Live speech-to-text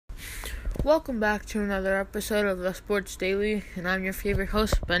Welcome back to another episode of the Sports Daily, and I'm your favorite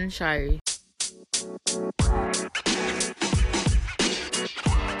host, Ben Shirey.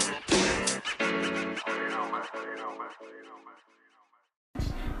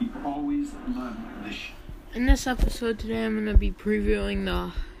 In this episode today, I'm going to be previewing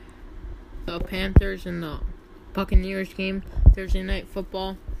the Panthers and the Buccaneers game, Thursday Night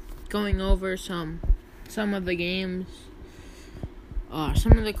Football, going over some of the games.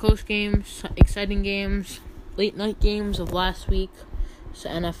 Some of the close games, exciting games, late night games of last week, it's the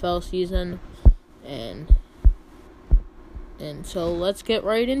NFL season, and so let's get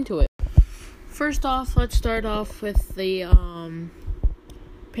right into it. First off, let's start off with the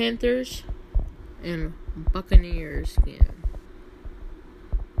Panthers and Buccaneers game.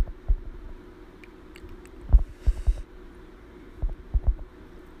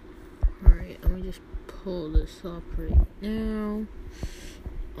 Alright, let me just pull this up right now.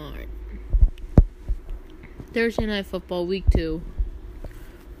 Alright. Thursday Night Football, Week 2.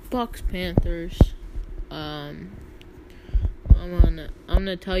 Bucs, Panthers. I'm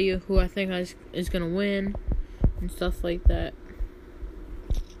gonna tell you who I think is gonna win and stuff like that.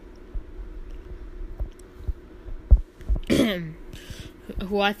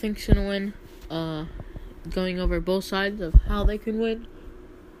 Who I think's gonna win. Going over both sides of how they can win,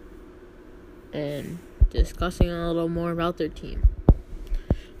 and discussing a little more about their team.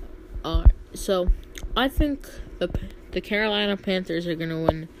 So I think the Carolina Panthers are gonna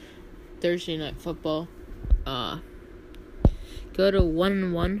win Thursday Night Football. Go to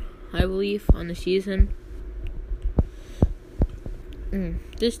 1-1, I believe, on the season.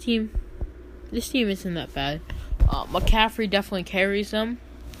 This team isn't that bad. McCaffrey definitely carries them.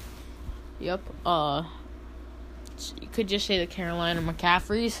 Yep. You could just say the Carolina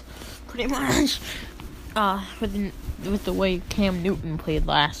McCaffreys, pretty much. With the way Cam Newton played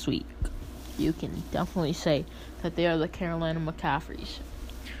last week, you can definitely say that they are the Carolina McCaffreys.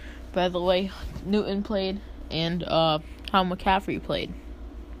 By the way Newton played and how McCaffrey played.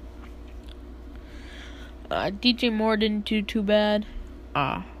 DJ Moore didn't do too bad.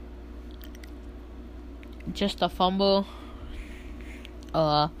 Just a fumble.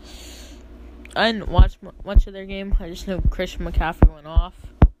 I didn't watch much of their game. I just know Christian McCaffrey went off.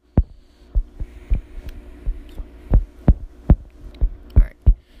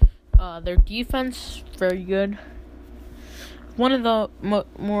 Their defense, very good. One of the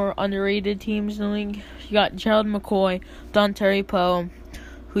more underrated teams in the league. You got Gerald McCoy, Dontari Poe,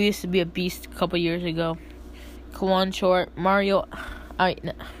 who used to be a beast a couple years ago. Kawan Short, Mario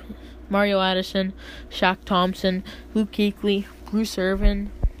Addison, Shaq Thompson, Luke Kuechly, Bruce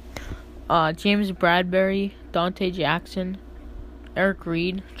Irvin, James Bradbury, Dante Jackson, Eric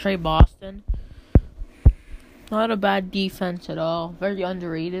Reed, Trey Boston. Not a bad defense at all. Very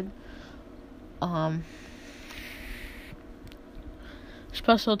underrated.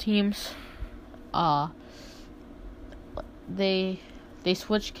 Special teams. They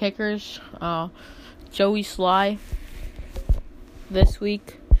switched kickers. Joey Sly this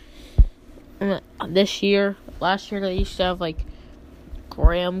week. This year. Last year they used to have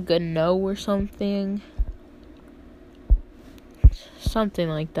Graham Gano or something. Something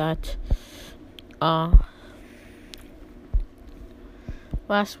like that.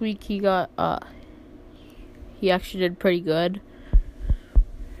 Last week he actually did pretty good.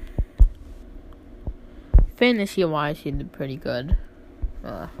 Fantasy-wise, he did pretty good.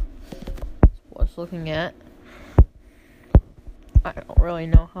 Was looking at. I don't really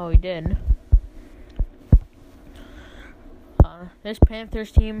know how he did. This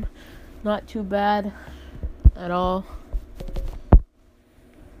Panthers team, not too bad at all.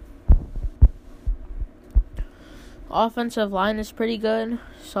 Offensive line is pretty good,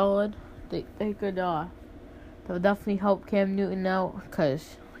 solid. They could they'll definitely help Cam Newton out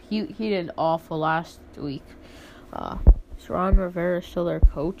because he did awful last week. Is Ron Rivera still their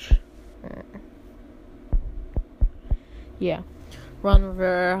coach? Yeah, Ron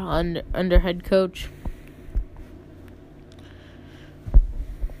Rivera under head coach.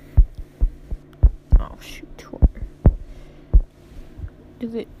 Oh shoot!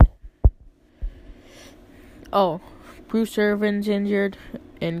 Is it? Oh, Bruce Irvin's injured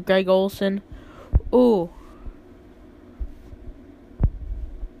and Greg Olsen. Oh.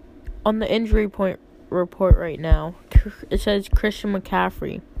 On the injury report right now, it says Christian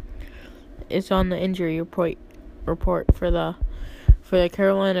McCaffrey is on the injury report for the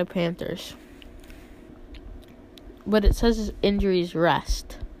Carolina Panthers. But it says his injuries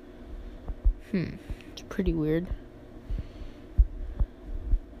rest. It's pretty weird.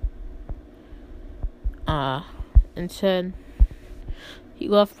 And said He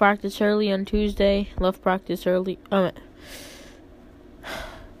left practice early on Tuesday. Left practice early. What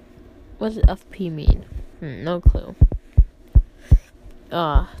does FP mean? No clue.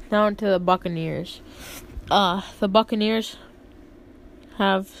 Now into the Buccaneers. The Buccaneers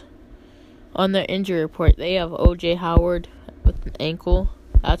have, on their injury report, they have O.J. Howard with an ankle.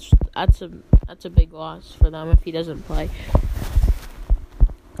 That's a big loss for them if he doesn't play.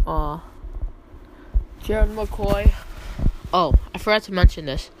 Gerald McCoy. Oh, I forgot to mention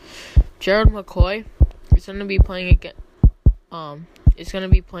this. Gerald McCoy is going to be playing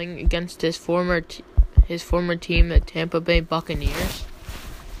against his former team, the Tampa Bay Buccaneers.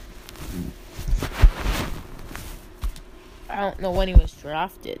 I don't know when he was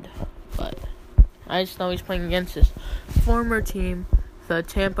drafted, but I just know he's playing against his former team, the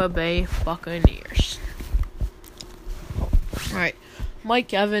Tampa Bay Buccaneers. Alright,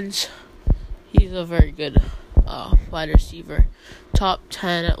 Mike Evans, he's a very good wide receiver. Top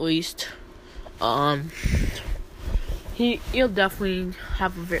 10 at least. He'll definitely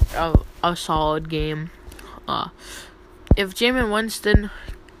have a solid game. If Jameis Winston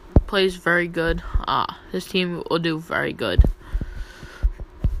plays very good, this team will do very good.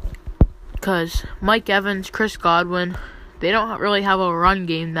 Because Mike Evans, Chris Godwin, they don't really have a run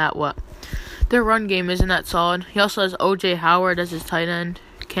game that well. Their run game isn't that solid. He also has O.J. Howard as his tight end,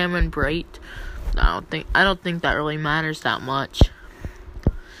 Cameron Brate. I don't think that really matters that much.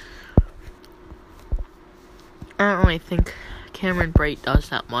 I don't really think Cameron Brate does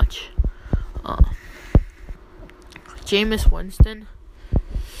that much. Jameis Winston,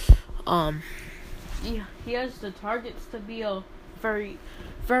 he has the targets to be a very,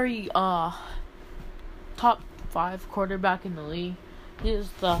 very top 5 quarterback in the league. He has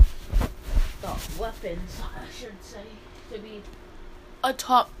the weapons, I should say, to be a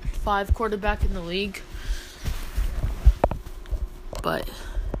top 5 quarterback in the league. But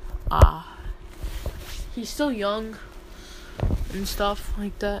he's still young and stuff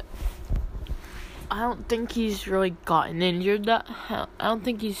like that. I don't think he's really gotten injured. I don't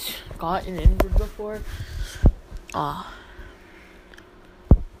think he's gotten injured before.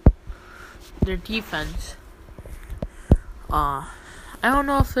 Their defense. I don't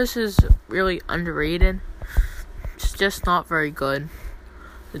know if this is really underrated. It's just not very good.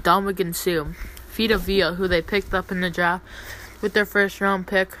 The Dominican Sue, Vita Vea, who they picked up in the draft with their first round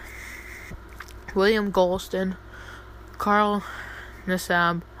pick. William Golston, Carl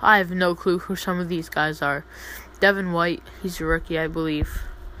Nassib. I have no clue who some of these guys are. Devin White, he's a rookie, I believe.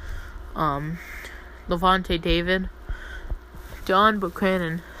 Levante David. John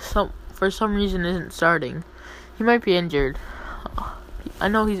Buchanan, for some reason isn't starting. He might be injured. I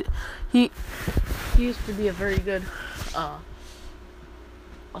know he used to be a very good,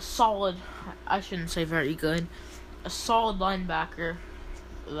 a solid, I shouldn't say very good, a solid linebacker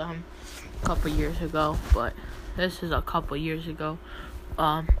for them a couple years ago, but this is a couple years ago.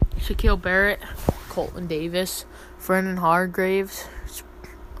 Shaquille Barrett, Colton Davis, Vernon Hargraves,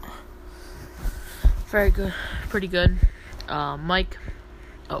 very good, pretty good. I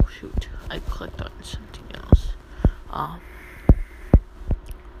clicked on something else.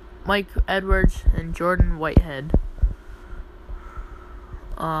 Mike Edwards and Jordan Whitehead.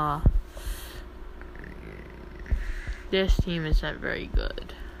 This team isn't very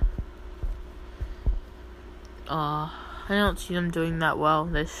good. I don't see them doing that well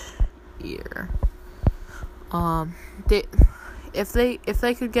this year. If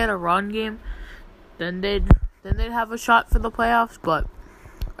they could get a run game, then they'd have a shot for the playoffs,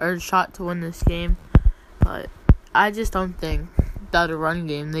 or a shot to win this game. But I just don't think that a run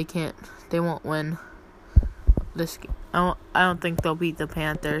game they won't win this game. I don't think they'll beat the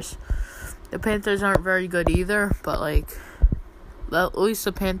Panthers. The Panthers aren't very good either, but at least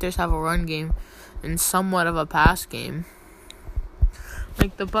the Panthers have a run game and somewhat of a pass game.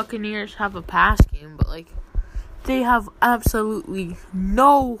 The Buccaneers have a pass game, but they have absolutely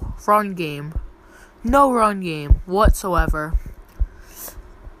no run game. No run game whatsoever.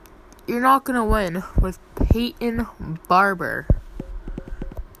 You're not going to win with Peyton Barber.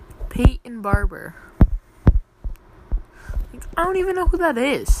 Peyton Barber. I don't even know who that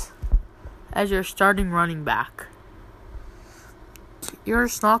is as your starting running back. You're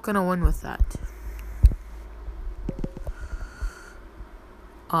just not going to win with that.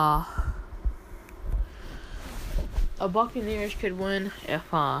 A Buccaneers could win if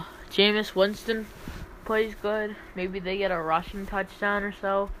Jameis Winston plays good. Maybe they get a rushing touchdown or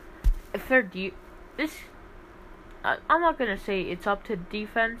so. If they're I'm not gonna say it's up to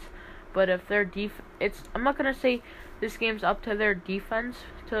defense, but if they're I'm not gonna say this game's up to their defense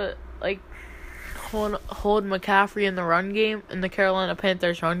to hold McCaffrey in the run game, in the Carolina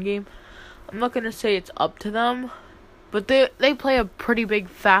Panthers run game. I'm not going to say it's up to them, but they play a pretty big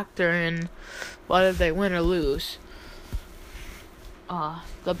factor in whether they win or lose.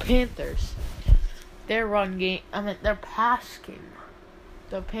 The Panthers, their pass game.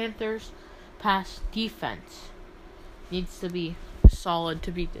 The Panthers' pass defense needs to be solid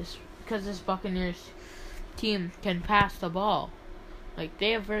to beat this, because this Buccaneers team can pass the ball. Like,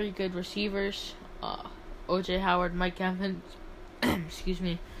 they have very good receivers. O.J. Howard, Mike Evans, excuse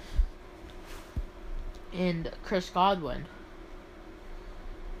me, and Chris Godwin.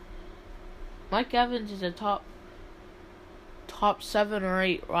 Mike Evans is a top 7 or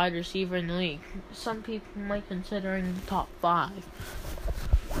 8 wide receiver in the league. Some people might consider him top 5.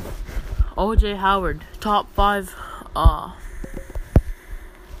 O.J. Howard, top 5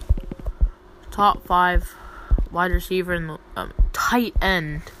 wide receiver in the tight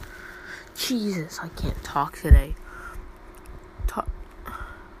end. Jesus, I can't talk today.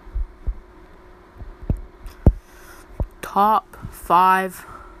 Top 5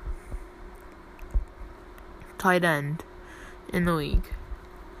 tight end in the league.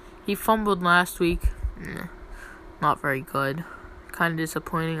 He fumbled last week. Not very good. Kind of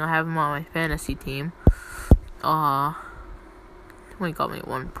disappointing. I have him on my fantasy team. Only got me at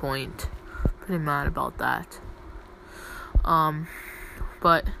 1 point. Pretty mad about that.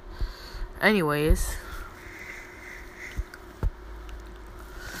 But anyways,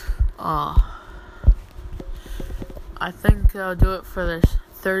 I think I'll do it for this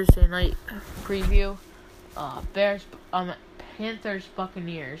Thursday night preview. Panthers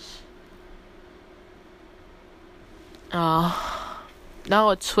Buccaneers. Now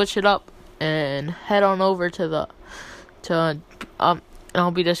let's switch it up and head on over to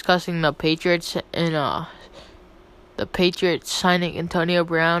I'll be discussing the Patriots and the Patriots signing Antonio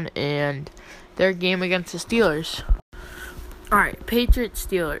Brown and their game against the Steelers. Alright,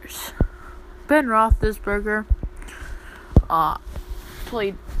 Patriots-Steelers. Ben Roethlisberger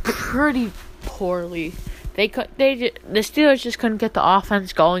played pretty poorly. The Steelers just couldn't get the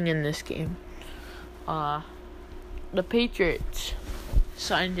offense going in this game. The Patriots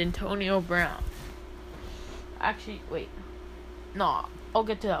signed Antonio Brown. Actually, wait. No, I'll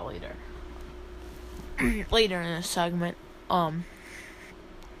get to that later. Later in this segment. The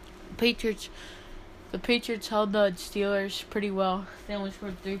Patriots held the Steelers pretty well. They only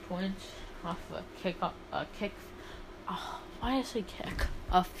scored 3 points off a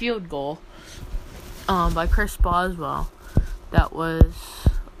a field goal by Chris Boswell. That was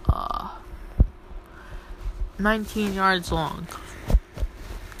 19 yards long.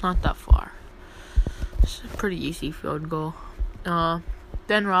 Not that far. It's a pretty easy field goal.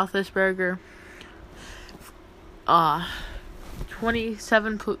 Ben Roethlisberger,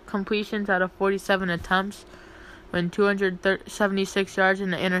 27 completions out of 47 attempts, and 276 yards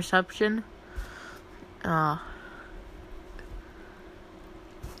in the interception.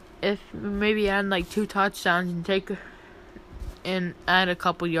 If maybe add like 2 touchdowns and add a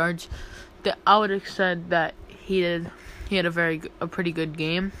couple yards, I would have said that he had a pretty good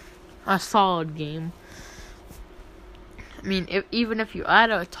game, a solid game. I mean, even if you add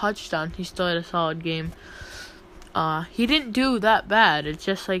a touchdown, he still had a solid game. He didn't do that bad. It's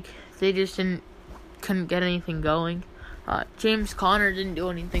just like they just couldn't get anything going. James Conner didn't do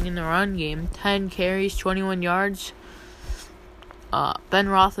anything in the run game. 10 carries, 21 yards. Ben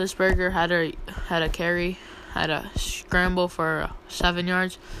Roethlisberger had a scramble for 7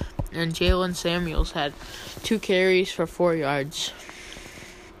 yards, and Jalen Samuels had 2 carries for 4 yards.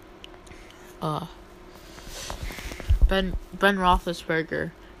 Ben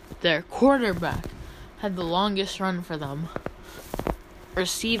Roethlisberger, their quarterback, had the longest run for them.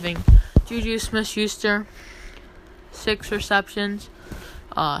 Receiving, Juju Smith-Schuster, 6 receptions,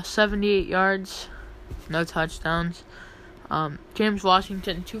 78 yards, no touchdowns. James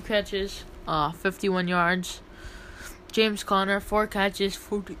Washington, 2 catches, 51 yards. James Conner, 4 catches,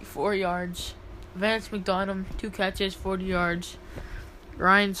 44 yards. Vance McDonald, 2 catches, 40 yards.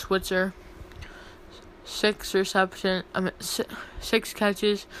 Ryan Switzer, 6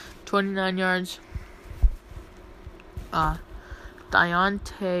 catches, 29 yards.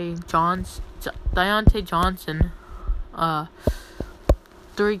 Deontay Johnson,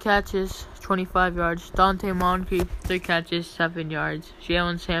 3 catches, 25 yards. Dante Moncrief, 3 catches, 7 yards.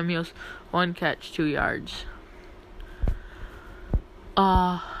 Jalen Samuels, 1 catch, 2 yards.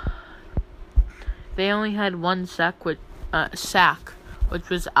 They only had 1 sack, which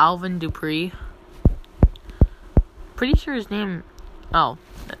was Alvin Dupree. Pretty sure his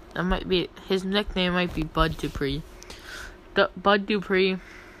nickname might be Bud Dupree. Bud Dupree,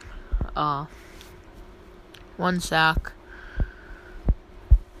 1 sack.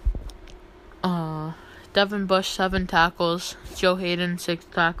 Devin Bush, 7 tackles. Joe Hayden, 6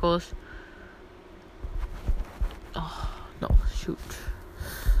 tackles.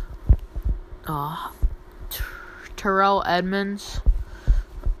 Terrell Edmonds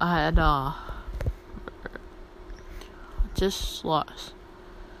had just lost.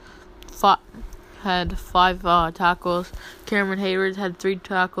 Had 5 tackles. Cameron Hayward had 3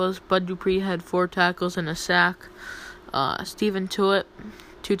 tackles. Bud Dupree had 4 tackles and a sack. Stephen Tuitt,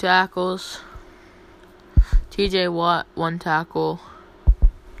 2 tackles. TJ Watt, 1 tackle.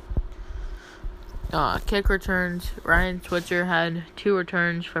 Kick returns. Ryan Switzer had 2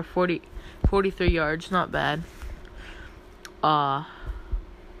 returns for 43 yards. Not bad. So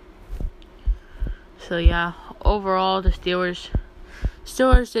yeah, overall the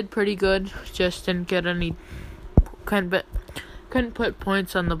Steelers did pretty good. Just didn't get any. Couldn't put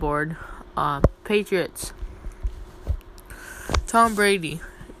points on the board. Patriots. Tom Brady.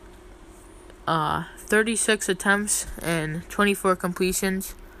 36 attempts and 24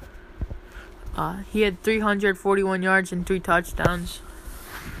 completions. He had 341 yards and 3 touchdowns.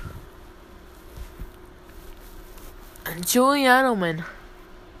 And Julian Edelman.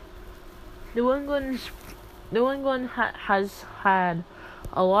 New England has had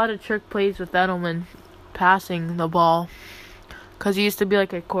a lot of trick plays with Edelman passing the ball, because he used to be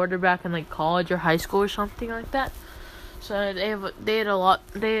like a quarterback in like college or high school or something like that. So they had a lot.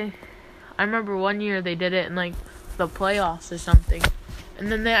 I remember one year they did it in like the playoffs or something,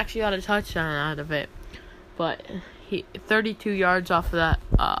 and then they actually got a touchdown out of it. But 32 yards off of that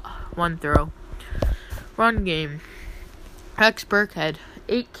one throw. Run game. Rex Burkhead,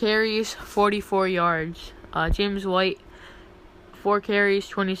 8 carries, 44 yards. James White, 4 carries,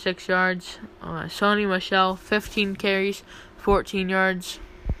 26 yards. Sony Michel, 15 carries, 14 yards.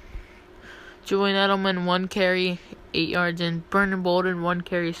 Julian Edelman, 1 carry, 8 yards. And Brandon Bolden, 1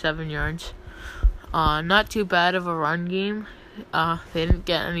 carry, 7 yards. Not too bad of a run game. They didn't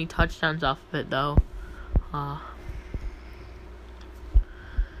get any touchdowns off of it, though.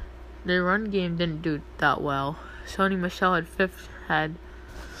 Their run game didn't do that well. Sony Michel had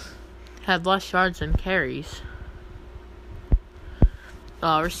less yards than carries.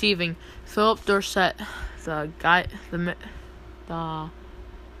 Receiving, Philip Dorsett, the guy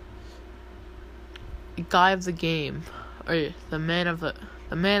of the game, or the man of the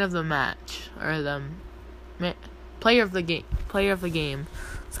match, or the player of the game.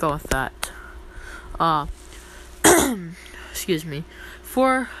 Let's go with that. Excuse me.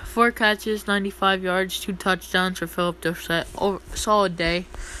 4 catches, 95 yards, 2 touchdowns for Philip Dorsett. Solid day.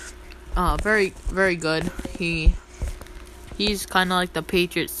 Very, very good. He's kind of like the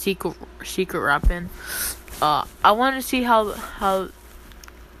Patriots' secret weapon. I want to see how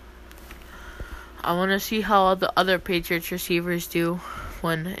the other Patriots receivers do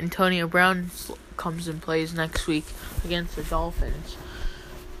when Antonio Brown comes and plays next week against the Dolphins.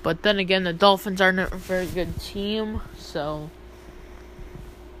 But then again, the Dolphins aren't a very good team, so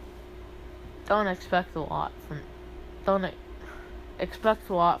don't expect a lot from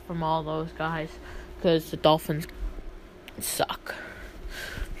all those guys, because the Dolphins suck.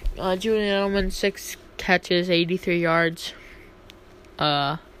 Julian Edelman, 6 catches, 83 yards.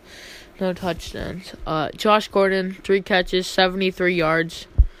 No touchdowns. Josh Gordon, 3 catches, 73 yards,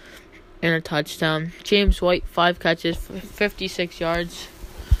 and a touchdown. James White, 5 catches, 56 yards.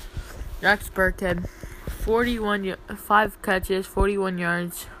 Rex Burkhead, 5 catches, 41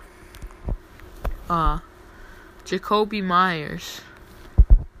 yards. Jacoby Myers.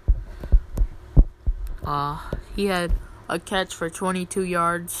 He had a catch for 22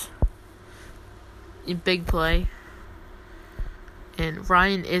 yards in big play. And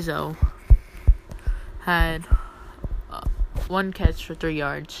Ryan Izzo had 1 catch for 3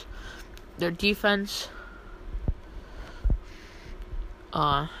 yards. Their defense,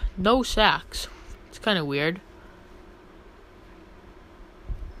 no sacks. It's kind of weird.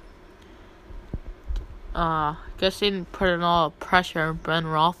 Guess they didn't put in all the pressure on Ben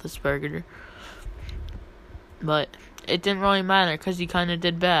Roethlisberger. But it didn't really matter because he kind of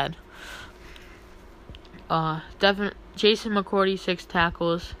did bad. Jason McCourty, 6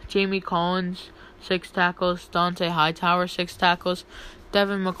 tackles. Jamie Collins, 6 tackles. Dante Hightower, 6 tackles.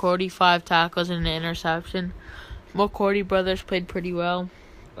 Devin McCourty, 5 tackles and an interception. McCourty brothers played pretty well.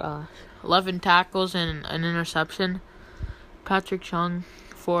 11 tackles and an interception. Patrick Chung,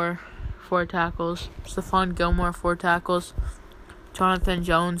 4 tackles. Stephon Gilmore, 4 tackles. Jonathan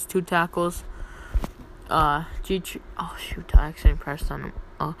Jones, 2 tackles. I accidentally pressed on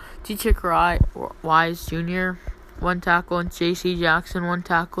him. Dietrich Wise Jr., 1 tackle. And J.C. Jackson, 1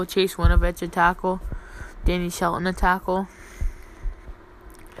 tackle. Chase Winovich, a tackle. Danny Shelton a tackle.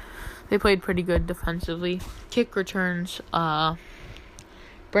 They played pretty good defensively. Kick returns,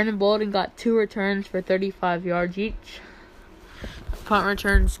 Brendan Bolden got 2 returns for 35 yards each. Punt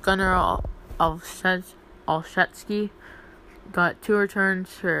returns, Gunnar Olszewski got 2 returns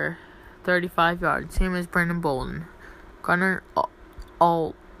for 35 yards, same as Brendan Bolden. Gunnar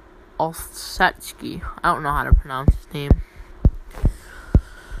Olszewski, I don't know how to pronounce his name.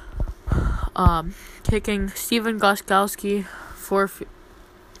 Kicking, Steven Gostkowski,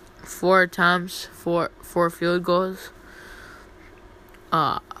 4 attempts, 4 field goals.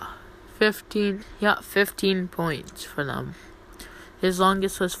 15 points for them. His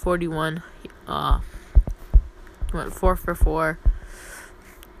longest was 41. Went 4 for 4.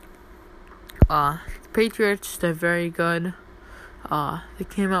 Patriots, they're very good. They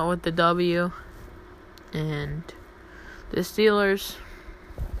came out with the W. And the Steelers,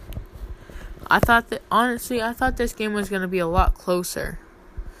 I thought this game was going to be a lot closer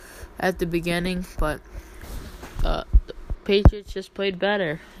at the beginning, but the Patriots just played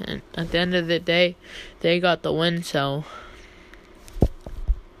better, and at the end of the day, they got the win. So,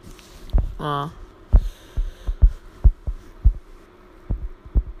 and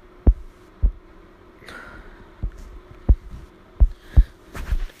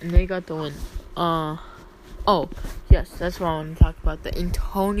they got the win. Oh yes, that's what I want to talk about. The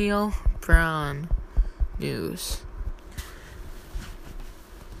Antonio Brown news.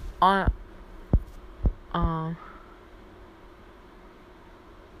 Hold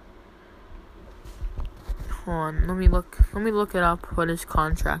on, let me look it up what his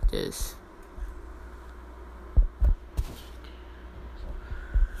contract is.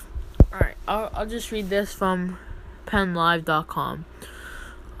 Alright, I'll just read this from PennLive.com.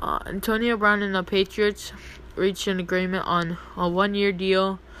 Antonio Brown and the Patriots reached an agreement on a 1-year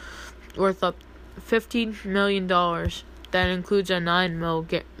deal worth up $15 million that includes a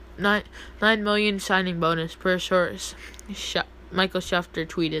 $9 million signing bonus per source, Michael Schefter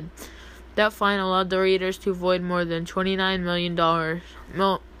tweeted. That fine allowed the Raiders to avoid more than $29 million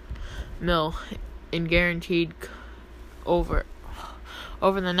in guaranteed over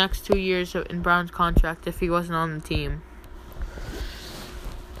the next 2 years in Brown's contract if he wasn't on the team.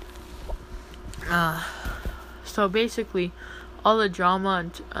 So basically, all the drama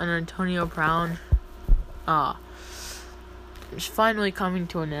on Antonio Brown is finally coming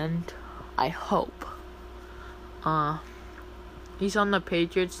to an end, I hope. He's on the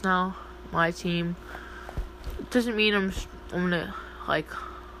Patriots now, my team. It doesn't mean I'm gonna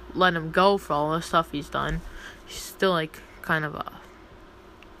let him go for all the stuff he's done. He's still kind of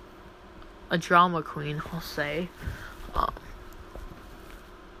a drama queen, I'll say.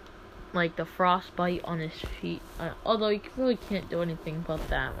 The frostbite on his feet. Although he really can't do anything about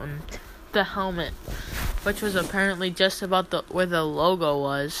that one. The helmet, which was apparently just about where the logo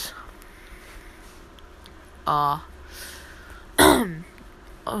was.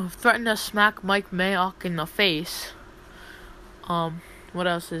 Threatened to smack Mike Mayock in the face. What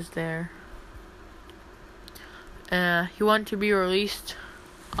else is there? He wanted to be released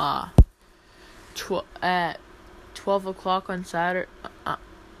at 12 o'clock on Saturday.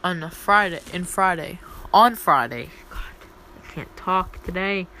 On Friday. God, I can't talk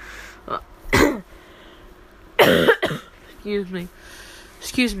today.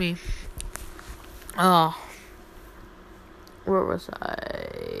 Excuse me. Where was I?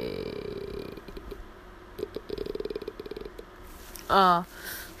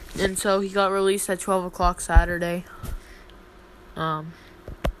 And so he got released at 12 o'clock Saturday. Signed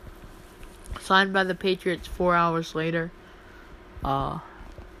by the Patriots 4 hours later.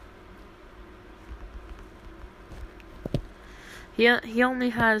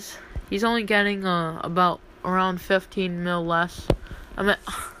 He's only getting about around 15 mil less. I mean,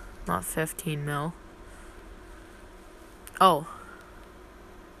 not 15 mil. Oh.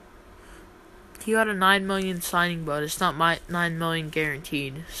 He got a $9 million signing bonus, not my $9 million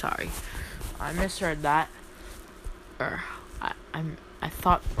guaranteed. Sorry. I misheard that. Or I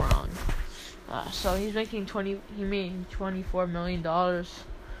thought wrong. So he's making he made $24 million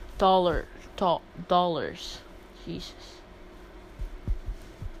dollars. Jesus.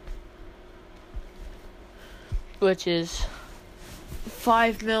 Which is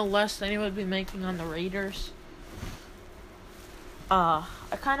 $5 million less than he would be making on the Raiders. I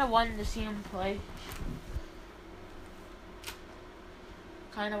kind of wanted to see him play.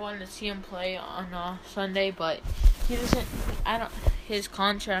 On Sunday, but he doesn't. His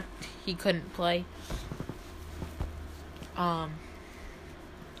contract, he couldn't play. And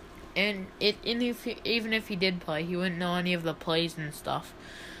even if he did play, he wouldn't know any of the plays and stuff.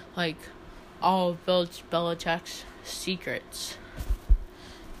 all of Bill Belichick's secrets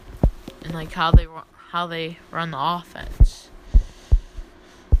and like how they run the offense.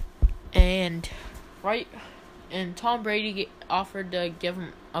 And Tom Brady offered to give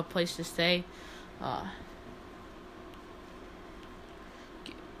him a place to stay.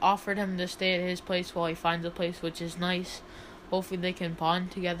 Offered him to stay at his place while he finds a place, which is nice. Hopefully they can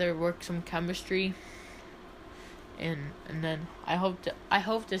bond together, work some chemistry. And then I hope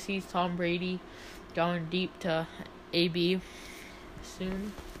to see Tom Brady going deep to AB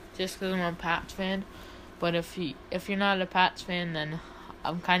soon, just because I'm a Pats fan. But if you're not a Pats fan, then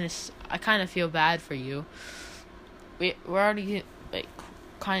I kind of feel bad for you. We're already like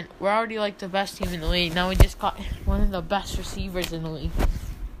the best team in the league. Now we just got one of the best receivers in the league,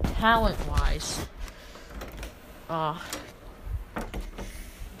 talent wise.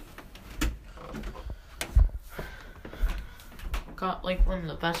 Got like one of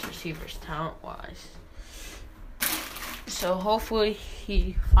the best receivers talent-wise. So hopefully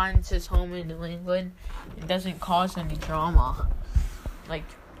he finds his home in New England and doesn't cause any drama. Like,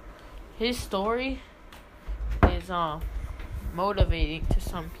 his story is motivating to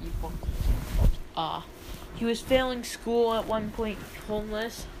some people. He was failing school at one point,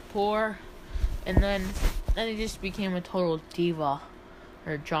 homeless, poor, and then he just became a total diva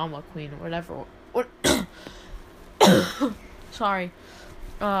or drama queen or whatever. Sorry,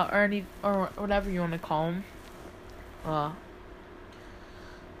 or whatever you want to call him.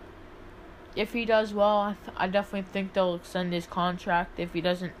 If he does well, I definitely think they'll extend his contract. If he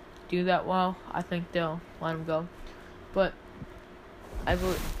doesn't do that well, I think they'll let him go. But I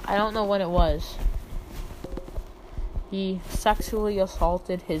don't know what it was. He sexually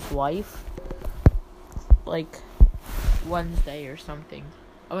assaulted his wife, like Wednesday or something.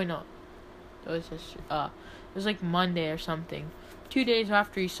 Oh wait, no, it was just it was like Monday or something. 2 days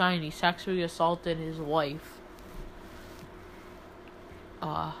after he signed, he sexually assaulted his wife.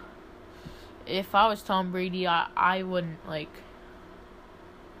 If I was Tom Brady, I wouldn't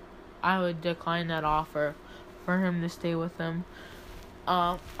I would decline that offer for him to stay with him.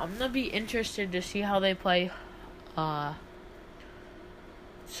 I'm gonna be interested to see how they play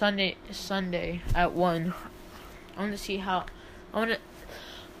Sunday at 1. I want to see how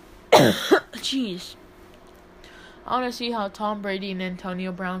jeez. I want to see how Tom Brady and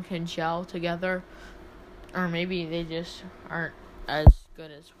Antonio Brown can gel together. Or maybe they just aren't as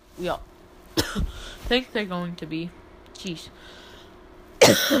good as we all think they're going to be. Jeez.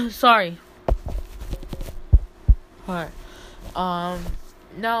 Sorry. Alright.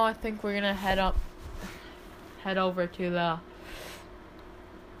 Now I think we're gonna head over to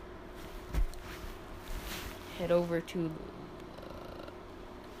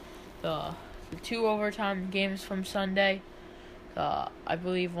the 2 overtime games from Sunday. I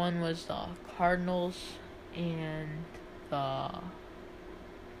believe one was the Cardinals and the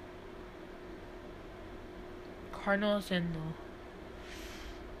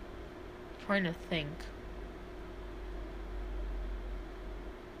trying to think.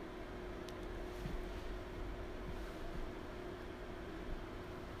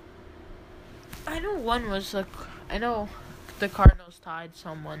 I know the Cardinals tied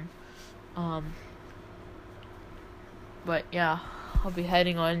someone. But yeah, I'll be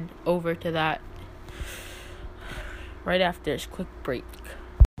heading on over to that right after this quick break.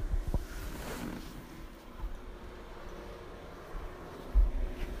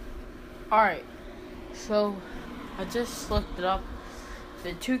 Alright, so I just looked it up.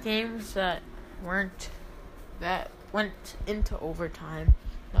 The 2 games that went into overtime,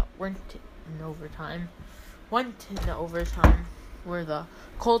 went in overtime were the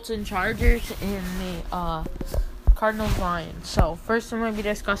Colts and Chargers and the Cardinals Lions. So first I'm going to be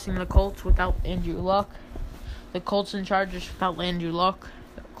discussing the Colts without Andrew Luck. The Colts and Chargers without Andrew Luck.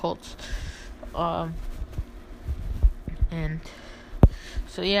 The Colts. And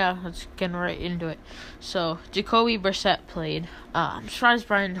so yeah, let's get right into it. So Jacoby Brissett played. I'm surprised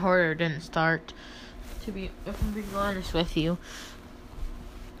Brian Hoyer didn't start. If I'm being honest with you.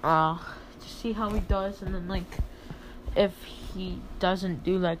 To see how he does, and then if he doesn't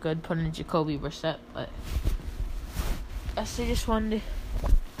do that good, put in Jacoby Brissett. But I just wanted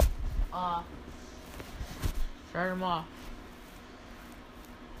to start him off.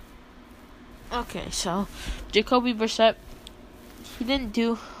 Okay, so Jacoby Brissett, he didn't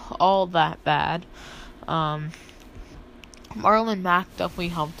do all that bad. Marlon Mack definitely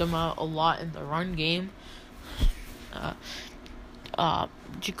helped him out a lot in the run game.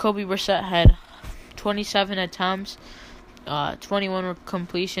 Jacoby Brissett had 27 attempts, 21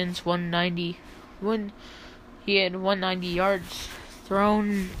 completions, he had 190 yards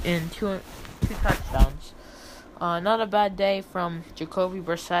thrown and 2 touchdowns. Not a bad day from Jacoby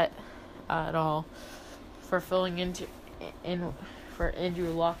Brissett at all for filling in for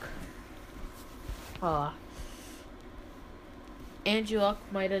Andrew Luck. Andrew Luck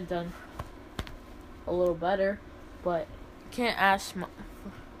might have done a little better, but can't ask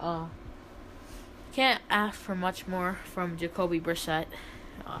for much more from Jacoby Brissett.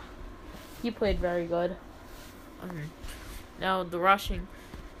 He played very good. Now the rushing,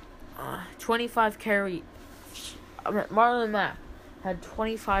 25 carry. Marlon Mack had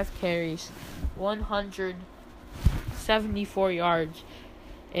 25 carries, 174 yards,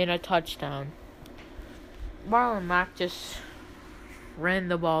 and a touchdown. Marlon Mack just ran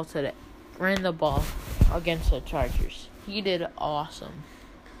the ball against the Chargers. He did awesome.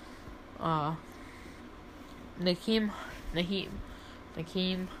 Nakeem,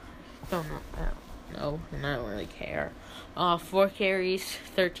 don't know, I don't really care. 4 carries,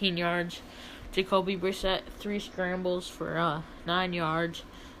 13 yards. Jacoby Brissett, 3 scrambles for 9 yards.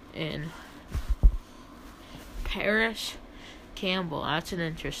 And Paris Campbell, that's an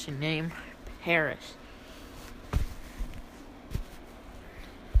interesting name. Paris.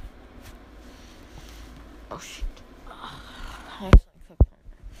 Oh shit.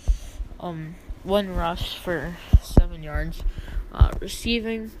 1 rush for 7 yards.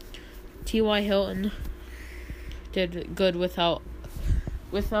 Receiving, T.Y. Hilton did good without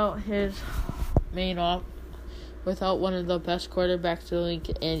his without one of the best quarterbacks in the league,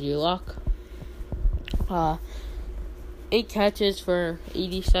 Andrew Luck. 8 catches for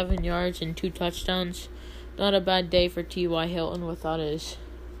 87 yards and 2 touchdowns. Not a bad day for T.Y. Hilton without his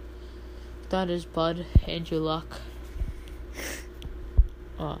bud, Andrew Luck.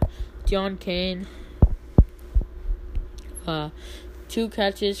 John Kane, 2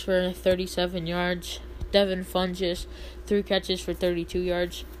 catches for 37 yards. Devin Funchess, 3 catches for 32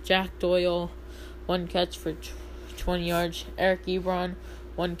 yards. Jack Doyle, 1 catch for 20 yards. Eric Ebron,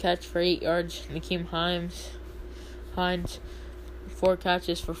 1 catch for 8 yards. Nakeem Hines, 4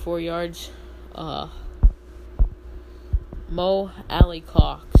 catches for 4 yards. Mo Alley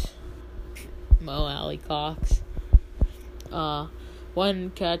Cox, 1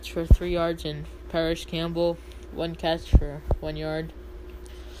 catch for 3 yards, and Paris Campbell, 1 catch for 1 yard.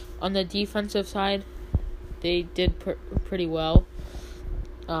 On the defensive side, they did pretty well.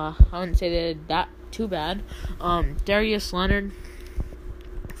 I wouldn't say they did that too bad. Darius Leonard,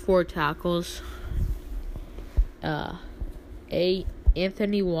 4 tackles. Anthony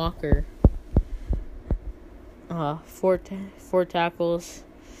Walker, 4 tackles.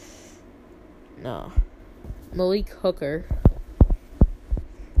 Malik Hooker.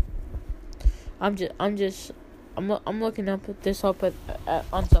 I'm looking this up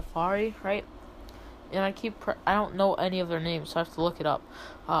on Safari, right? And I don't know any of their names, so I have to look it up.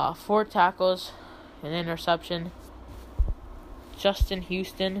 4 tackles, an interception. Justin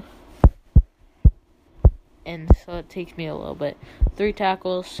Houston, and so it takes me a little bit. 3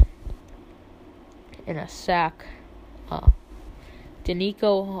 tackles and a sack.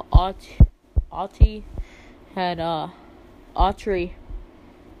 Danico Autry had Autry,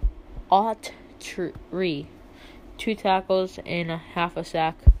 2 tackles and a half a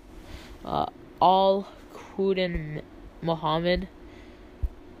sack. Al Quddin Muhammad,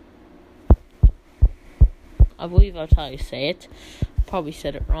 I believe that's how you say it. Probably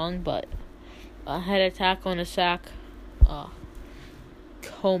said it wrong, but had a tackle and a sack.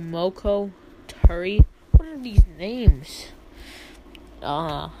 Komoko Turi. What are these names?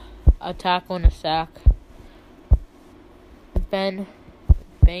 A tackle and a sack. Ben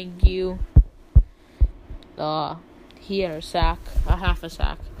Bangu. He had a sack, a half a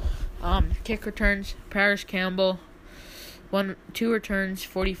sack. Kick returns, Paris Campbell, 2 returns,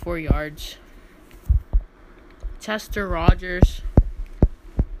 44 yards. Chester Rogers,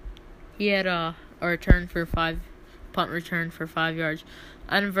 he had a return for 5, punt return for 5 yards.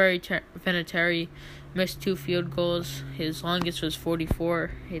 Vinatieri missed 2 field goals. His longest was 44,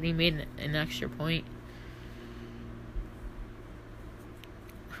 and he made an extra point.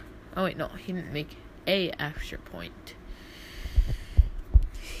 Oh wait, no, he didn't make a extra point.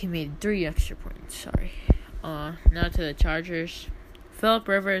 He made 3 extra points, sorry. Now to the Chargers. Phillip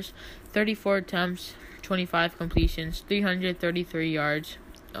Rivers, 34 attempts, 25 completions, 333 yards,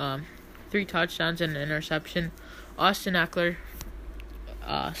 3 touchdowns and an interception. Austin Eckler,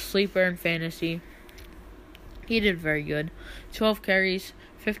 sleeper in fantasy. He did very good. 12 carries,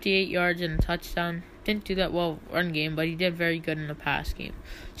 58 yards and a touchdown. Didn't do that well run game, but he did very good in the pass game.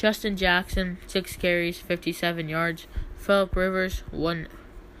 Justin Jackson, 6 carries, 57 yards. Phillip Rivers, one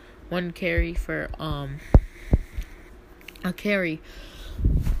carry for a carry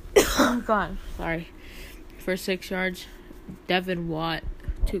God, sorry. For 6 yards. Devin Watt,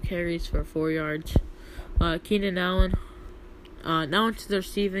 2 carries for 4 yards. Keenan Allen, now into the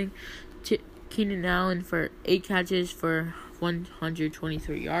receiving. Keenan Allen for 8 catches for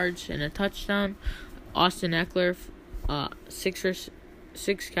 123 yards and a touchdown. Austin Eckler,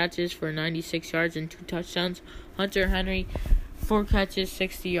 6 catches for 96 yards and 2 touchdowns. Hunter Henry, 4 catches,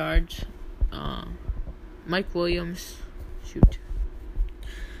 60 yards. Mike Williams,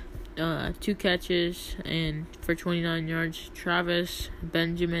 2 catches and for 29 yards. Travis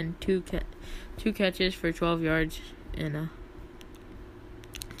Benjamin, 2 catches for 12 yards. And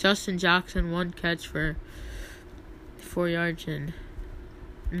Justin Jackson, 1 catch for 4 yards. And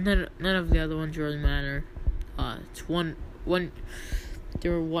none of the other ones really matter. It's one.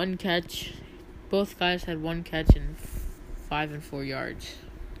 There were 1 catch. Both guys had 1 catch and 5 and 4 yards.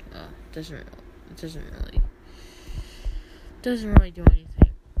 Doesn't really do anything.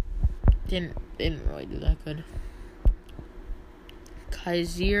 Didn't really do that good.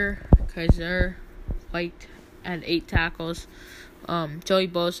 Kaiser White had 8 tackles. Joey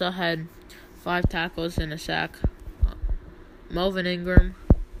Bosa had 5 tackles and a sack. Melvin Ingram,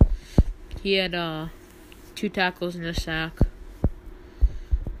 he had 2 tackles and a sack.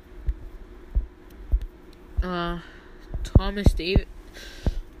 Thomas Davis.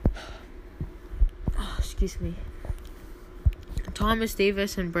 Thomas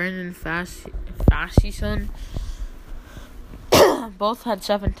Davis and Brandon Facyson both had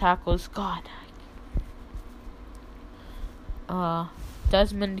 7 tackles. God.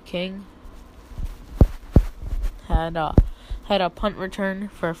 Desmond King had a punt return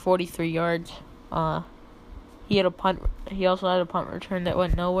for 43 yards. He also had a punt return that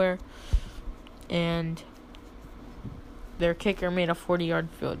went nowhere, and their kicker made a 40-yard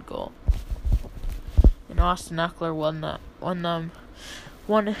field goal. And Austin Eckler won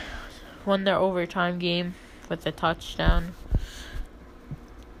their overtime game with a touchdown.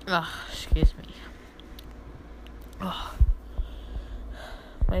 Excuse me.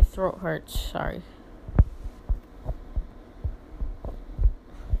 My throat hurts. Sorry.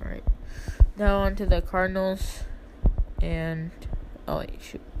 Alright. Now on to the Cardinals. And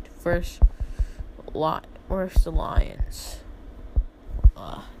first the Lions.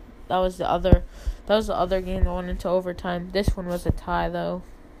 That was the other game that went into overtime. This one was a tie, though.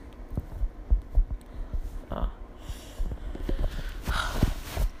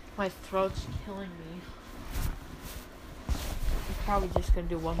 My throat's killing me. I'm probably just gonna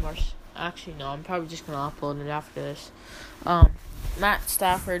do one more. Actually, no. I'm probably just gonna upload it after this. Matt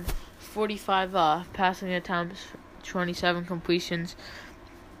Stafford, 45 passing attempts, 27 completions,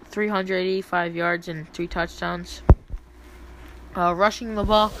 385 yards and 3 touchdowns. Rushing the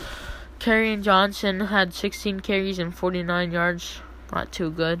ball, Kerryon Johnson had 16 carries and 49 yards. Not too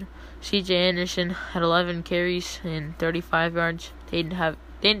good. C.J. Anderson had 11 carries and 35 yards. They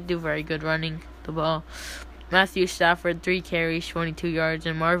didn't do very good running the ball. Matthew Stafford, 3 carries, 22 yards,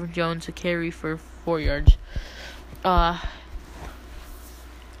 and Marvin Jones, a carry for 4 yards. The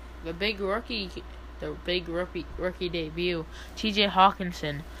big rookie debut, T.J.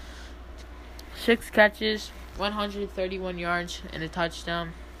 Hawkinson, 6 catches, 131 yards, and a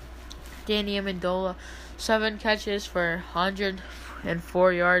touchdown. Danny Amendola, 7 catches for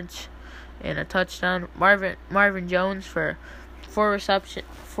 104 yards and a touchdown. Marvin Jones for 4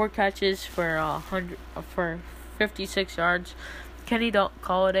 catches for 56 yards. Kenny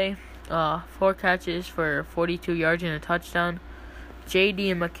Golladay, 4 catches for 42 yards and a touchdown.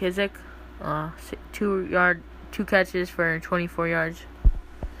 J.D. McKissick, 2 catches for 24 yards.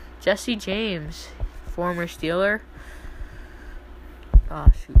 Jesse James, former Steeler,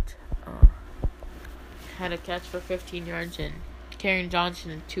 had a catch for 15 yards, and Kerryon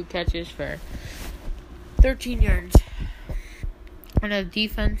Johnson, 2 catches for 13 yards. On the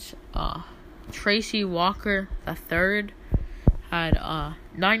defense, Tracy Walker III had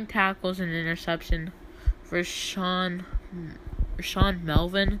 9 tackles and an interception. Rashawn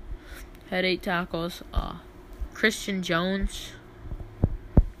Melvin had 8 tackles. Christian Jones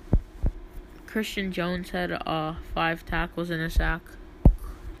had 5 tackles and a sack.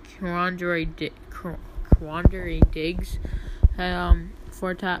 Quandre Diggs had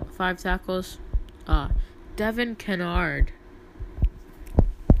 5 tackles. Devin Kennard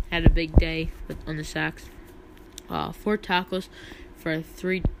had a big day on the sacks. 4 tackles for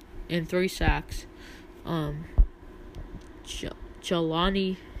 3 sacks.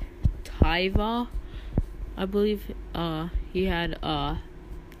 Jelani Taiva, I believe, he had a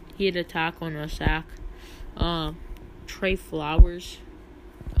tackle and a sack. Trey Flowers,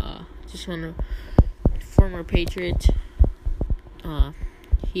 former Patriot.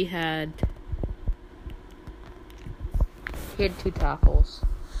 he had 2 tackles,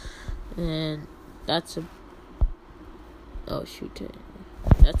 and that's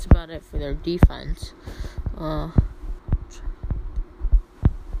about it for their defense.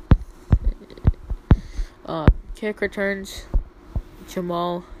 Kick returns,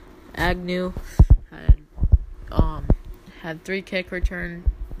 Jamal Agnew had 3 kick returns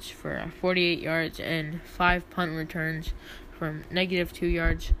for 48 yards and 5 punt returns from -2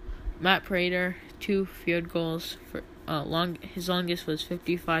 yards. Matt Prater, 2 field goals for his longest was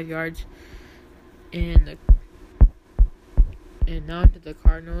 55 yards. And now to the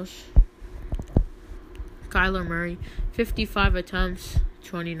Cardinals. Kyler Murray, 55 attempts,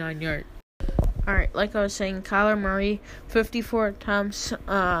 29 yards. Alright, like I was saying, Kyler Murray, 54 attempts,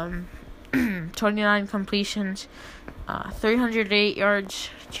 29 completions, 308 yards,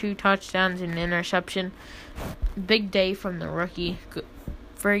 2 touchdowns, and an interception. Big day from the rookie.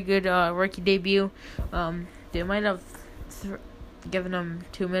 Very good rookie debut. They might have given him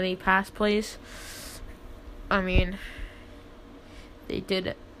too many pass plays. I mean, they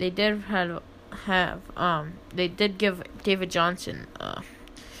did give David Johnson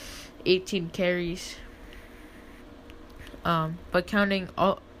 18 carries. But counting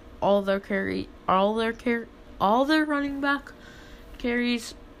all their running back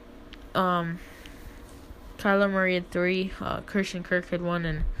carries, Kyler Murray had 3, Christian Kirk had 1,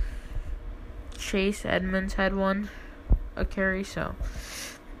 and Chase Edmonds had 1 a carry, so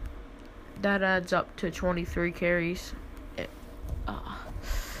that adds up to 23 carries.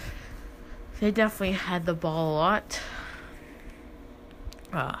 They definitely had the ball a lot.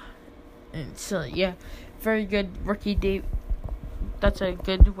 And so, yeah, very good rookie debut. That's a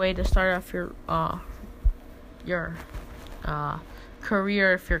good way to start off your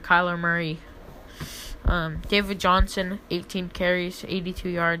career if you're Kyler Murray. David Johnson, 18 carries, 82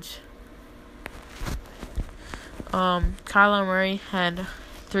 yards. Kyler Murray had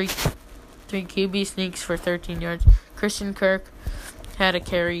 3 QB sneaks for 13 yards. Christian Kirk had a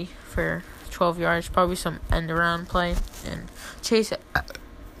carry for 12 yards, probably some end-around play. And Chase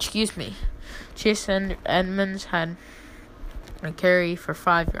Edmonds had a carry for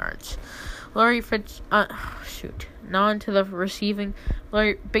 5 yards. Now into the receiving.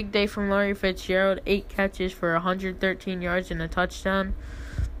 Big day from Larry Fitzgerald, 8 catches for 113 yards and a touchdown.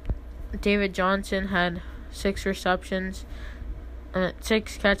 David Johnson had 6 receptions,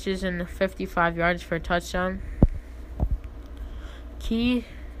 6 catches and 55 yards for a touchdown.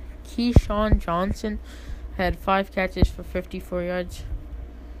 Keyshawn Johnson had 5 catches for 54 yards.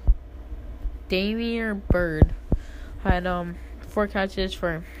 Damier Byrd had 4 catches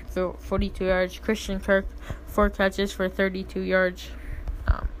for 42 yards. Christian Kirk, 4 catches for 32 yards.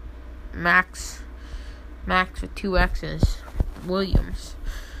 Max with 2 X's, Williams,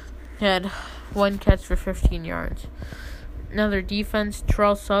 had 1 catch for 15 yards. Another defense,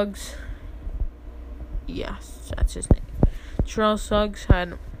 Terrell Suggs. Yes, that's his name. Terrell Suggs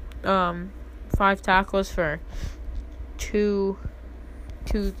had 5 tackles for 2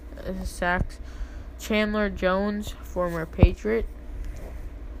 sacks. Chandler Jones, former Patriot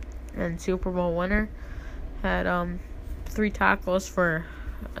and Super Bowl winner, had 3 tackles for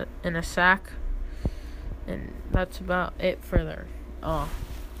and a sack, and that's about it for their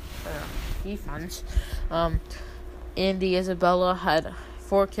defense. Andy Isabella had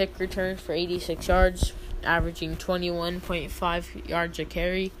 4 kick returns for 86 yards, averaging 21.5 yards a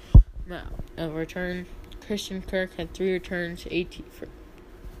carry. A return. Christian Kirk had 3 returns, 18 for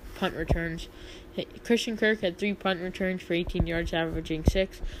punt returns. Christian Kirk had 3 punt returns for 18 yards, averaging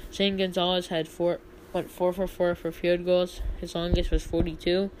 6. Shane Gonzalez went 4 for 4 for field goals. His longest was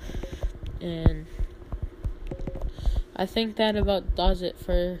 42. And I think that about does it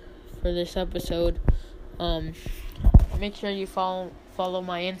for this episode. Make sure you follow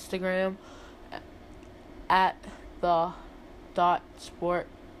my Instagram at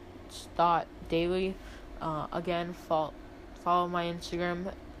the.sports.daily. Again, follow my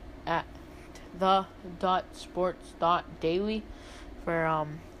Instagram at the.sports.daily for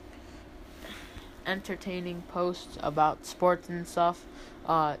entertaining posts about sports and stuff.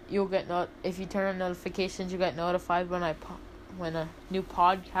 You'll get if you turn on notifications, you get notified when a new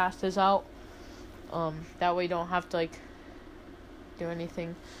podcast is out. That way you don't have to do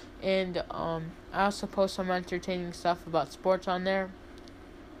anything. And I also post some entertaining stuff about sports on there.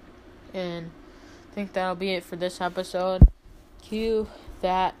 And I think that'll be it for this episode. Cue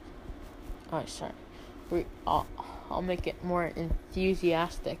that. Oh, sorry. I'll make it more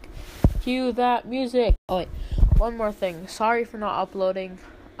enthusiastic. Cue that music. Oh wait, one more thing. Sorry for not uploading.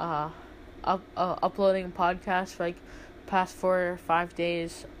 Uploading podcasts for past 4 or 5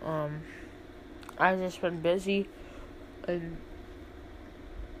 days. I've just been busy and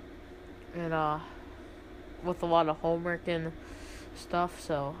with a lot of homework and stuff,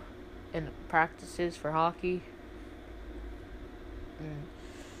 and practices for hockey.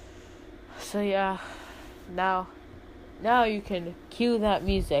 So yeah, now you can cue that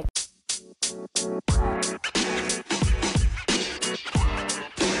music.